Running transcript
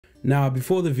Now,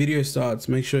 before the video starts,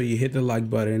 make sure you hit the like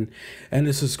button and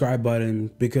the subscribe button,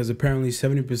 because apparently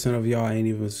 70% of y'all ain't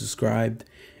even subscribed,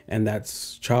 and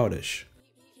that's childish.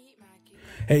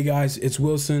 Hey guys, it's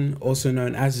Wilson, also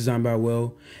known as Design by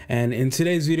Will, and in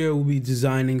today's video we'll be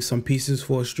designing some pieces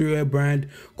for a streetwear brand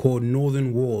called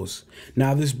Northern Wars.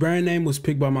 Now, this brand name was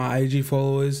picked by my IG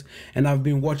followers, and I've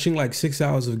been watching like 6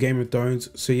 hours of Game of Thrones,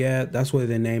 so yeah, that's where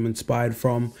their name inspired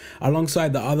from,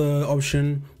 alongside the other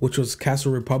option, which was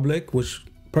Castle Republic, which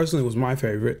personally was my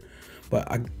favorite, but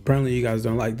apparently you guys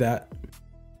don't like that.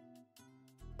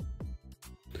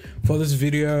 For this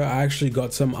video, I actually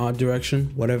got some art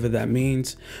direction, whatever that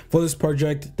means. For this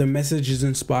project, the message is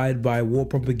inspired by war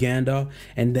propaganda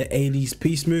and the 80s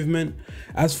peace movement.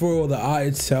 As for the art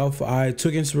itself, I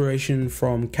took inspiration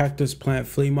from Cactus Plant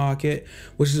Flea Market,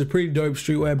 which is a pretty dope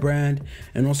streetwear brand,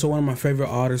 and also one of my favorite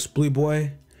artists, Blue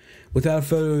Boy. Without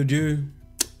further ado,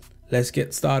 let's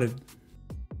get started.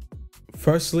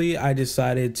 Firstly, I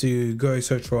decided to go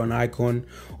search for an icon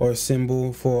or a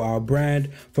symbol for our brand,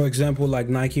 for example like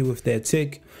Nike with their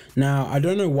tick. Now, I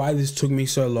don't know why this took me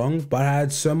so long, but I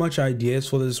had so much ideas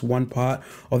for this one part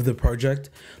of the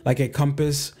project, like a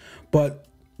compass, but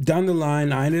down the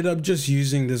line I ended up just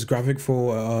using this graphic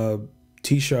for a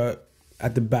t-shirt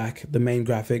at the back, the main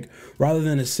graphic, rather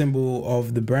than a symbol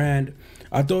of the brand.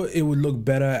 I thought it would look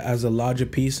better as a larger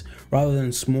piece rather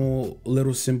than small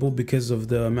little symbol, because of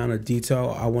the amount of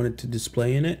detail I wanted to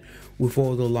display in it, with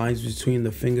all the lines between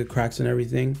the finger cracks and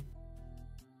everything.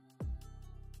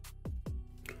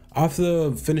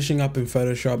 After finishing up in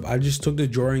Photoshop, I just took the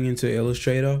drawing into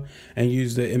Illustrator and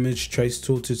used the image trace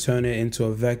tool to turn it into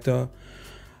a vector.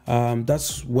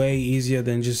 That's way easier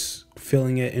than just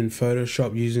filling it in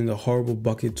Photoshop using the horrible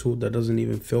bucket tool that doesn't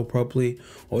even fill properly,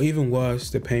 or even worse,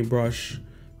 the paintbrush,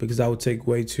 because that would take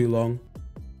way too long.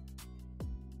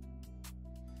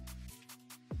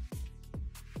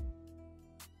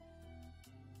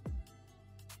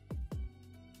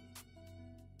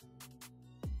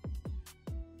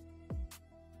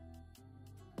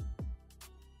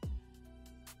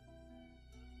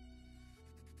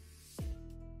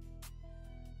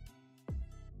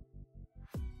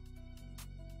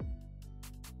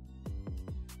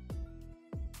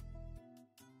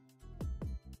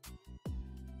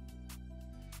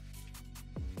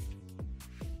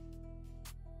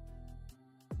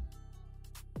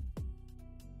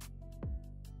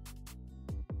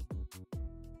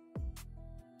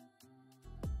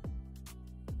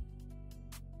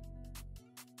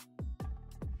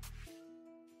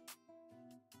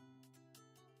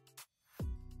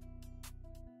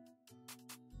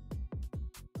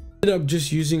 Ended up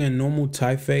just using a normal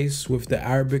typeface with the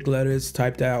Arabic letters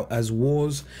typed out as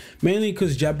wars, mainly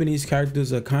because Japanese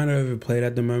characters are kind of overplayed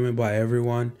at the moment by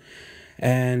everyone,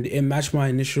 and it matched my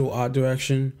initial art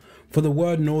direction. For the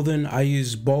word northern, I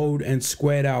used bold and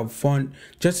squared out font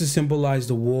just to symbolize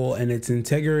the war and its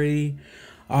integrity.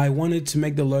 I wanted to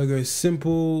make the logo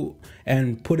simple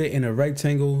and put it in a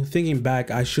rectangle. Thinking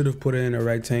back, I should have put it in a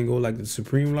rectangle like the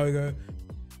Supreme logo.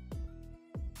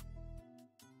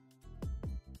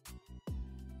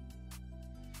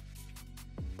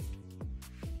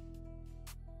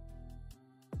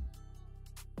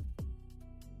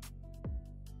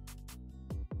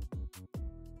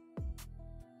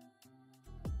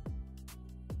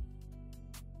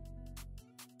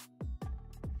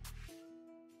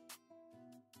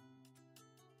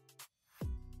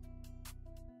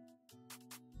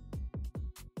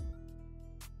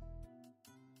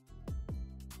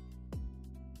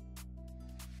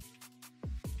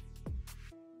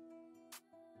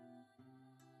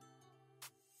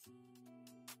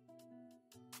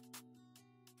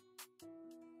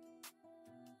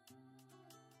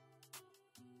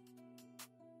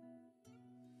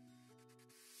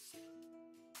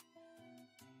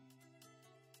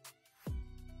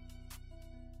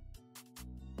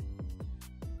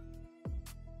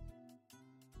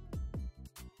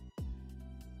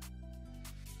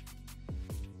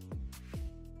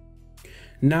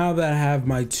 Now that I have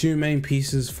my two main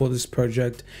pieces for this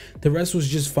project, the rest was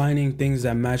just finding things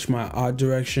that match my art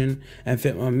direction and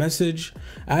fit my message.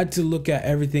 I had to look at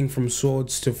everything from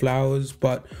swords to flowers,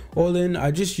 but all in,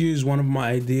 I just used one of my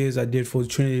ideas I did for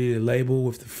Trinity label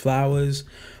with the flowers,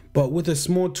 but with a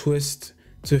small twist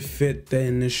to fit the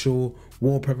initial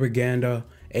war propaganda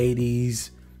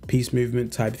 80s peace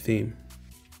movement type theme.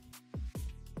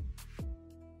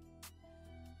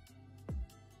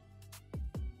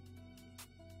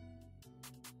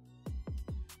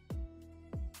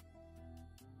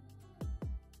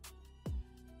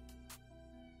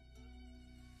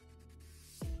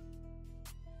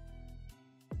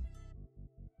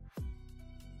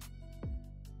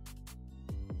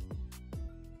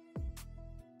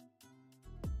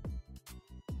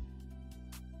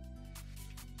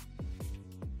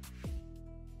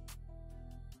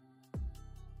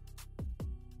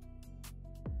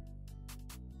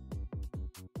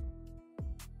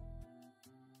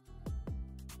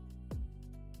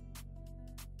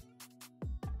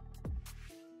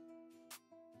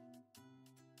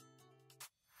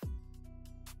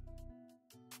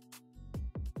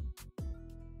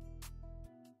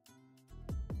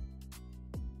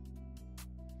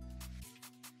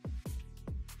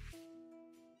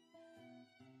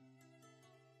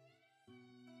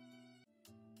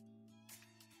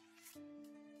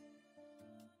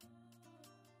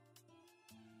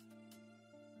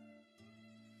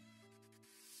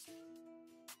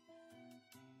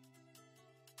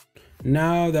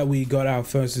 Now that we got our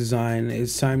first design,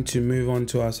 it's time to move on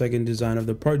to our second design of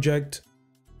the project.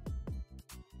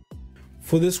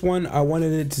 For this one, I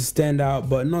wanted it to stand out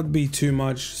but not be too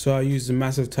much, so I used a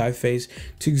massive typeface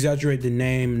to exaggerate the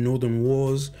name Northern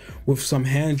Wars, with some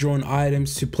hand-drawn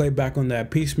items to play back on that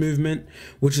peace movement,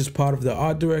 which is part of the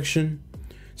art direction.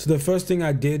 So the first thing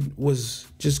I did was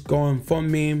just go on Font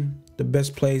Meme, the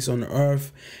best place on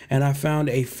earth, and I found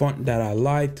a font that I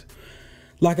liked.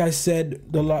 Like I said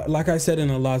in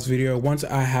the last video, once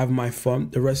I have my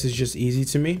font, the rest is just easy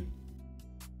to me.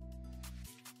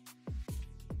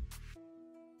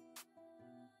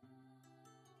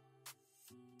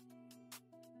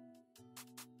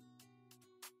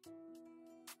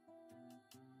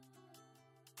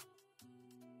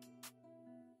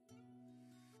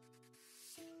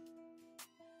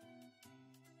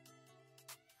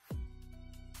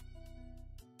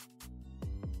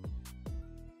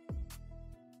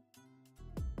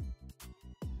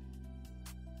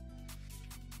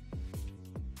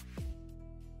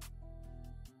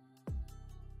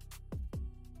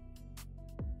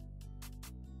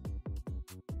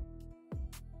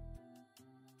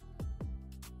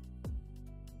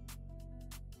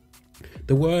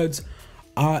 The words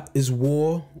 "Art is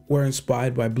War" were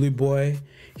inspired by Blue Boy.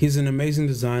 He's an amazing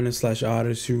designer slash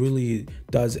artist who really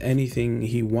does anything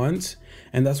he wants,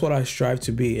 and that's what I strive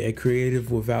to be, a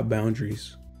creative without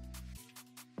boundaries.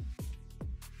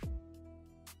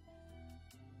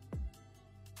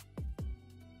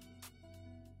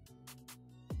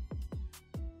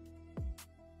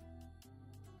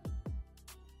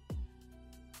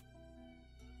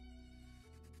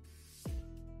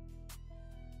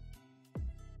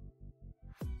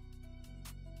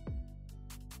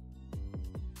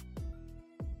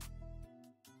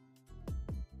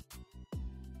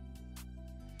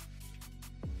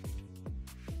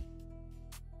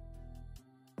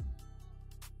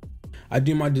 I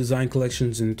do my design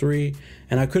collections in 3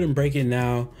 and I couldn't break it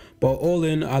now, but all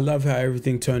in, I love how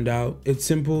everything turned out. It's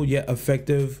simple yet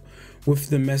effective with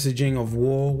the messaging of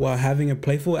war while having a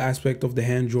playful aspect of the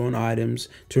hand-drawn items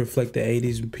to reflect the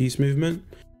 80s peace movement.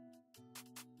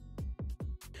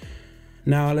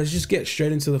 Now let's just get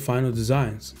straight into the final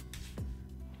designs.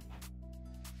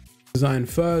 Design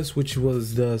first, which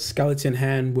was the skeleton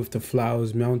hand with the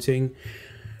flowers mounting.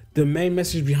 The main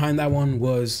message behind that one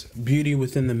was beauty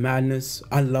within the madness.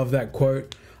 I love that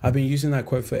quote. I've been using that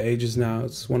quote for ages now.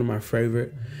 It's one of my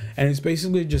favorite. And it's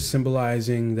basically just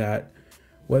symbolizing that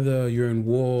whether you're in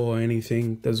war or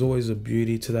anything, there's always a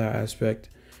beauty to that aspect.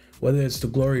 Whether it's the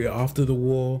glory after the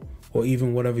war or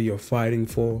even whatever you're fighting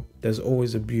for, there's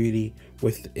always a beauty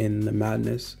within the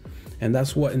madness. And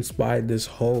that's what inspired this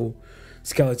whole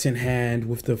skeleton hand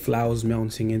with the flowers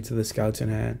melting into the skeleton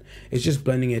hand. It's just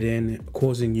blending it in,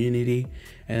 causing unity,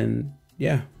 and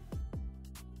yeah.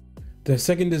 The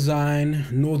second design,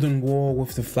 Northern War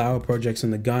with the flower projects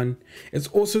and the gun. It's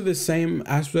also the same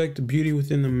aspect, beauty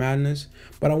within the madness,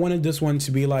 but I wanted this one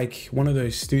to be like one of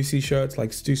those Stussy shirts,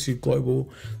 like Stussy Global,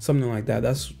 something like that.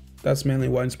 That's mainly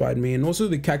what inspired me. And also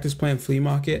the cactus plant flea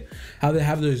market, how they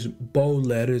have those bold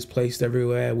letters placed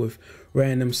everywhere with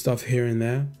random stuff here and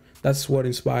there. That's what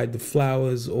inspired the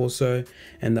flowers also.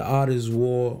 And the art is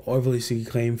war, obviously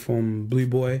came from Blue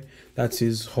Boy. That's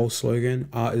his whole slogan,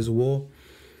 art is war.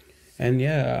 And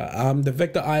yeah, the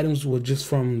vector items were just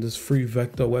from this free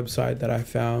vector website that I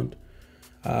found.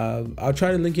 I'll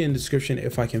try to link it in the description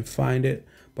if I can find it.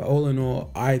 But all in all,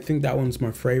 I think that one's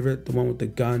my favorite, the one with the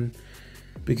gun,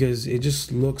 because it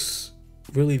just looks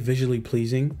really visually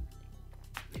pleasing.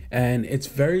 And it's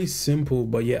very simple,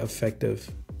 but yet effective.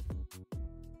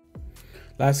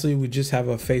 Lastly, we just have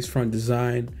a face front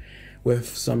design with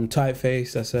some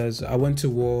typeface that says, "I went to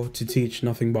war to teach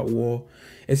nothing but war."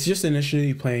 It's just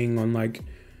initially playing on like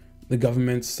the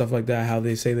government, stuff like that, how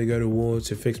they say they go to war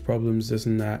to fix problems, this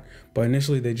and that. But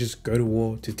initially they just go to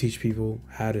war to teach people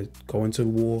how to go into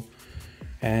war.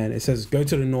 And it says, "Go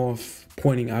to the north,"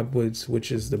 pointing upwards,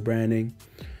 which is the branding.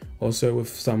 Also with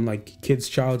some like kids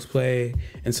child's play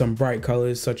and some bright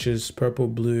colors such as purple,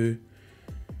 blue,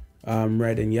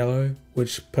 red and yellow,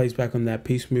 which plays back on that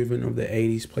peace movement of the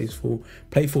 80s,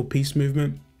 playful peace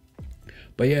movement.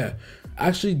 But yeah,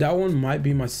 actually that one might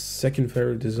be my second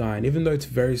favorite design, even though it's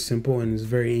very simple and it's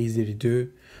very easy to do.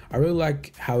 I really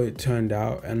like how it turned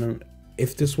out, and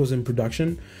if this was in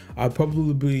production, I'd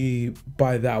probably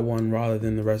buy that one rather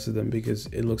than the rest of them because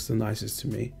it looks the nicest to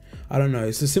me. I don't know,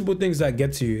 it's the simple things that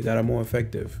get to you that are more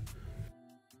effective.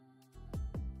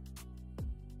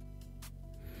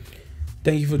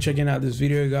 Thank you for checking out this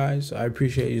video, guys. I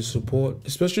appreciate your support,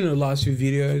 especially in the last few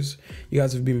videos. You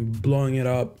guys have been blowing it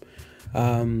up.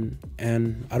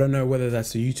 And I don't know whether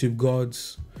that's the YouTube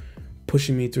gods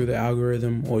pushing me through the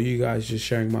algorithm or you guys just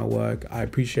sharing my work. I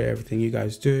appreciate everything you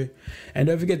guys do. And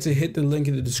don't forget to hit the link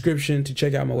in the description to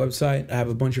check out my website. I have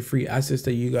a bunch of free assets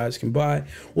that you guys can buy.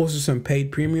 Also some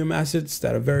paid premium assets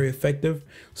that are very effective,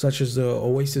 such as the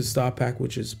Oasis Star Pack,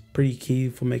 which is pretty key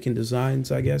for making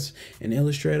designs, I guess, in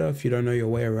Illustrator if you don't know your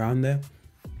way around there.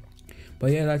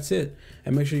 But yeah, that's it.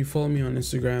 And make sure you follow me on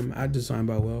Instagram at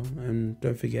 @DesignByWell. And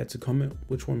don't forget to comment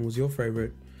which one was your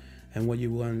favorite and what you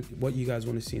guys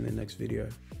want to see in the next video.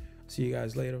 See you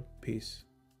guys later. Peace.